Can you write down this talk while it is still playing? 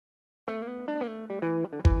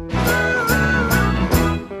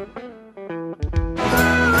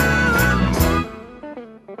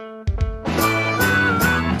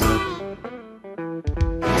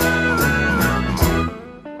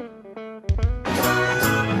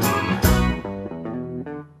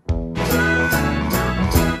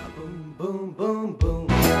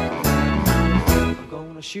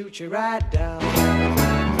shoot you right down,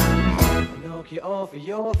 knock you off of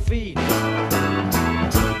your feet,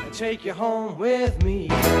 and take you home with me.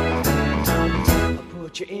 I'll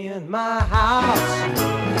put you in my house.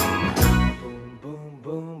 Boom, boom,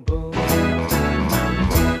 boom, boom.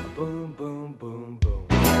 Boom, boom, boom, boom.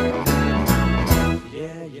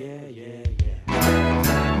 Yeah, yeah, yeah, yeah.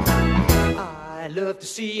 I love to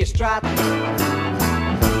see you strut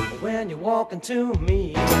when you're walking to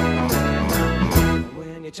me,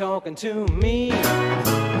 when you're talking to me.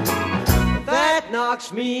 That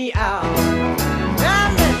knocks me out.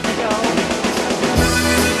 Now let me go.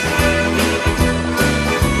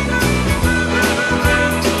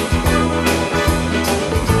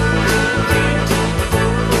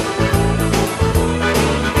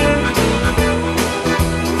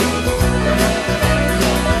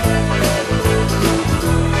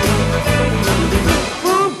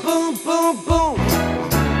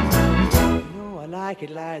 Like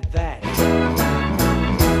it like that,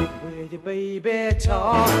 with your baby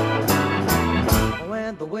talk,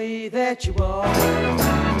 and the way that you walk,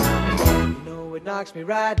 you know it knocks me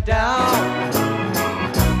right down,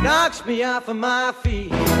 knocks me off of my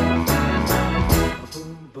feet.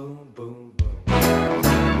 Boom, boom, boom, boom.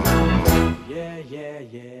 Yeah, yeah,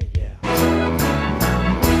 yeah, yeah.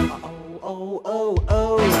 Oh, oh, oh,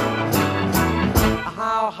 oh.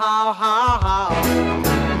 How, how.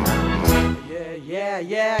 Yeah,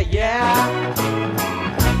 yeah, yeah.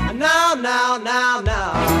 Now.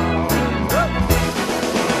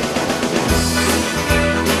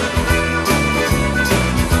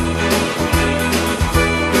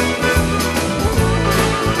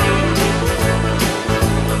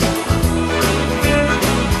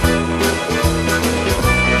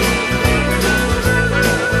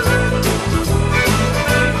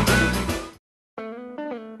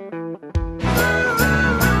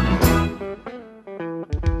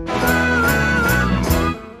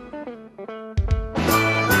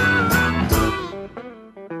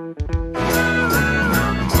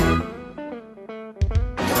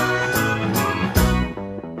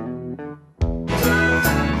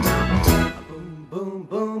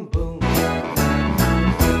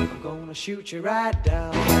 Shoot you right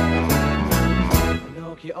down,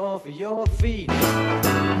 knock you off of your feet,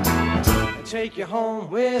 and take you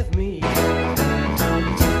home with me.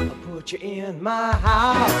 I'll put you in my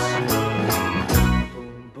house.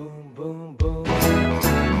 Boom, boom, boom, boom.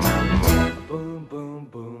 Boom, boom,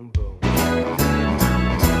 boom, boom.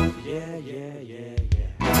 Yeah, yeah, yeah,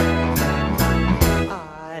 yeah.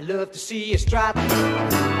 I love to see you strut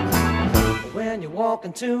when you're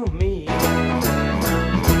walking to me,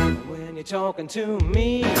 when you're talking to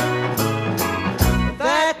me.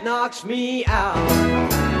 That knocks me out.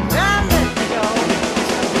 Now let me go.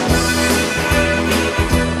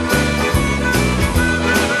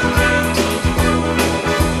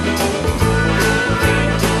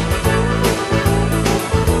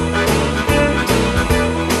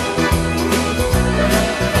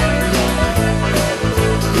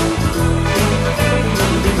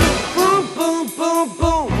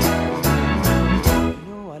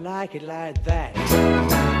 Like it like that,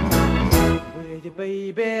 with your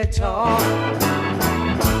baby talk,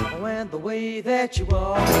 and the way that you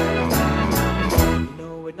walk, you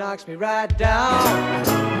know it knocks me right down,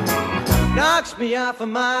 knocks me off of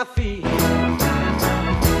my feet.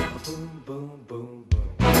 Boom, boom, boom, boom.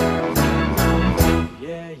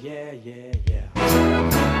 Yeah, yeah, yeah, yeah.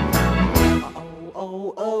 Oh,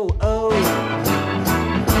 oh, oh, oh.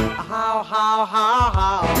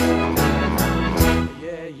 How.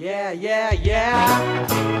 Yeah, yeah, yeah.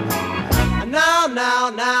 Now.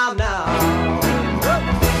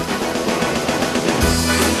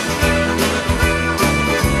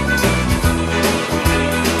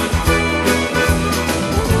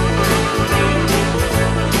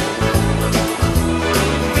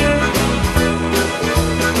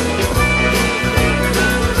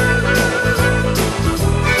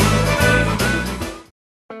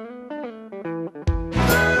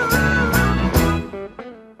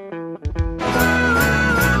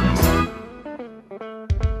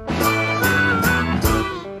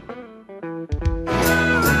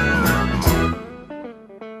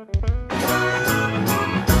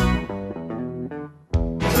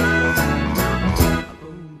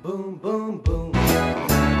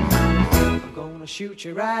 Shoot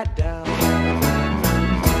you right down,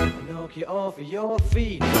 knock you off of your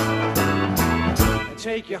feet, and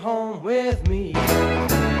take you home with me.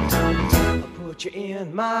 I'll put you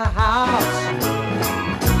in my house.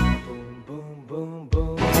 Boom, boom, boom,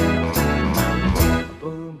 boom.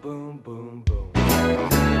 Boom, boom, boom, boom.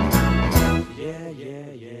 Yeah,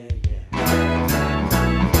 yeah, yeah,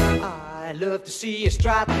 yeah. see you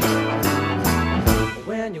strut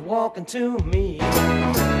when you're walking to me,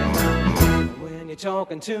 when you're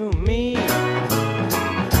talking to me.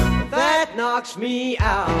 That knocks me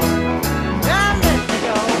out. Now let me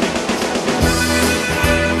go.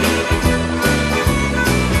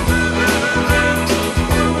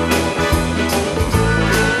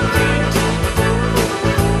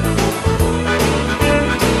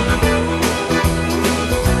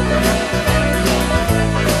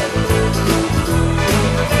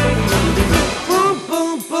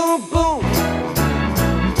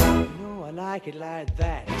 Like it like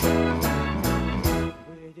that,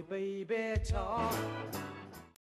 with your baby talk.